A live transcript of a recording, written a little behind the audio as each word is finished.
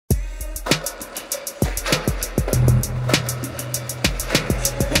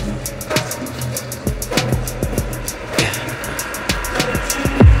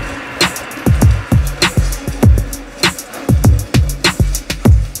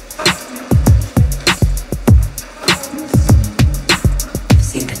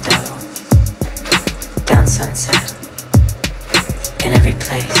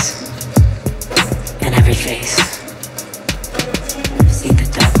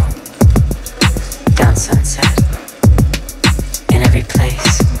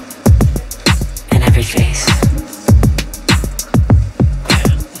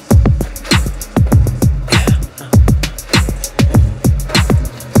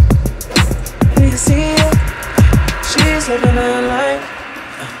living her life.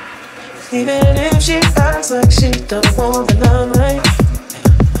 Even if she acts like she don't want the limelight.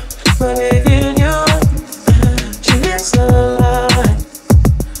 But if you knew, she lives her life.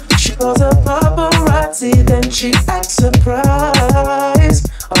 She calls a paparazzi, then she acts surprised.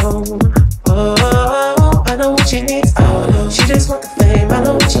 Oh, I know what she needs. She just want the fame. I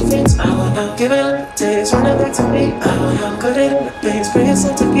know what she thinks. Give it a taste, run it back to me. Cut it in the things, bring it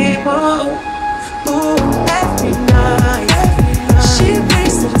so to keep on. Ooh, every night, she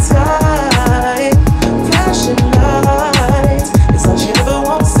brings to the sky. Flashing lights, it's all she ever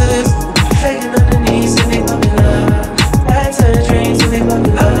wants is begging on her knees to be popular. That's her dreams to be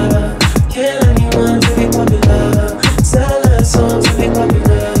popular. Kill anyone to be popular. Sell her soul to be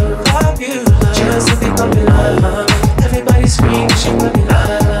popular. Just to be popular. Everybody scream 'cause she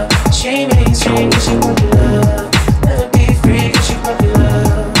popular. She mainstream 'cause she popular. Never be free 'cause she popular.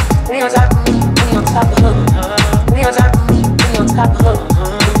 When you on top of me, when you on top of her. When you on top of me, when you on top of her.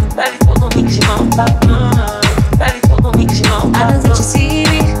 Body full of me 'cause she on top of her. Body full of me 'cause she on top of her. I know that you see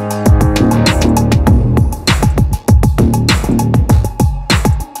me.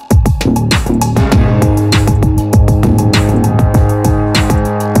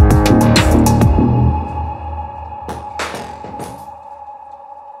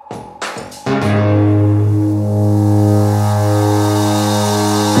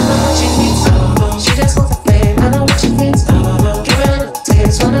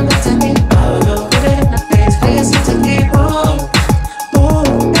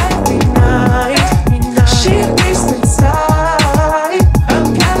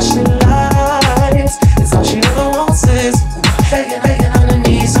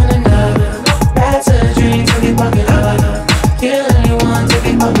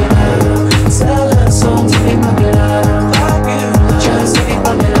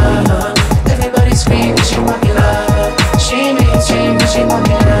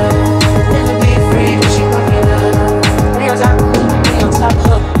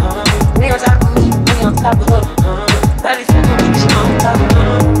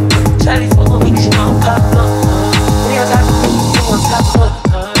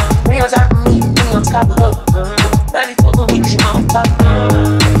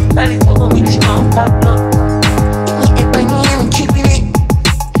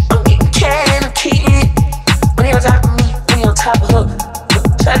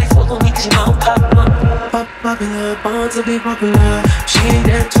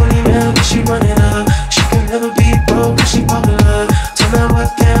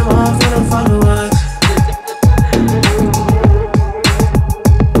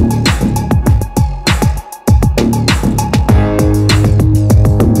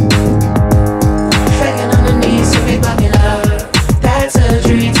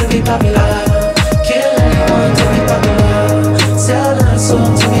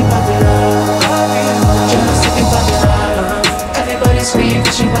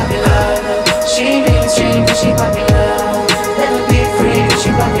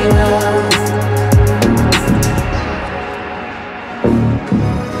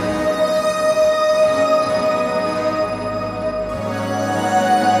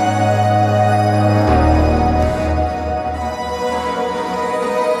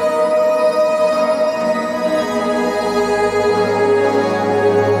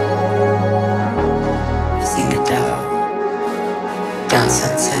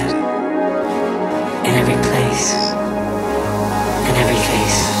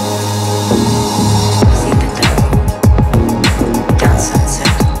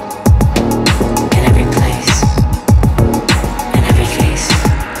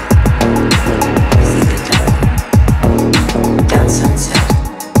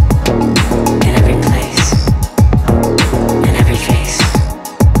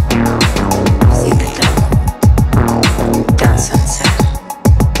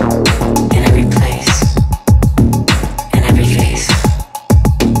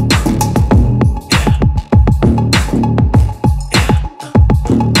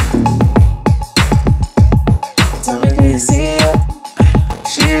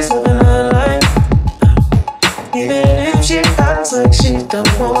 Even if she acts like she don't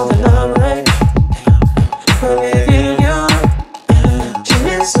want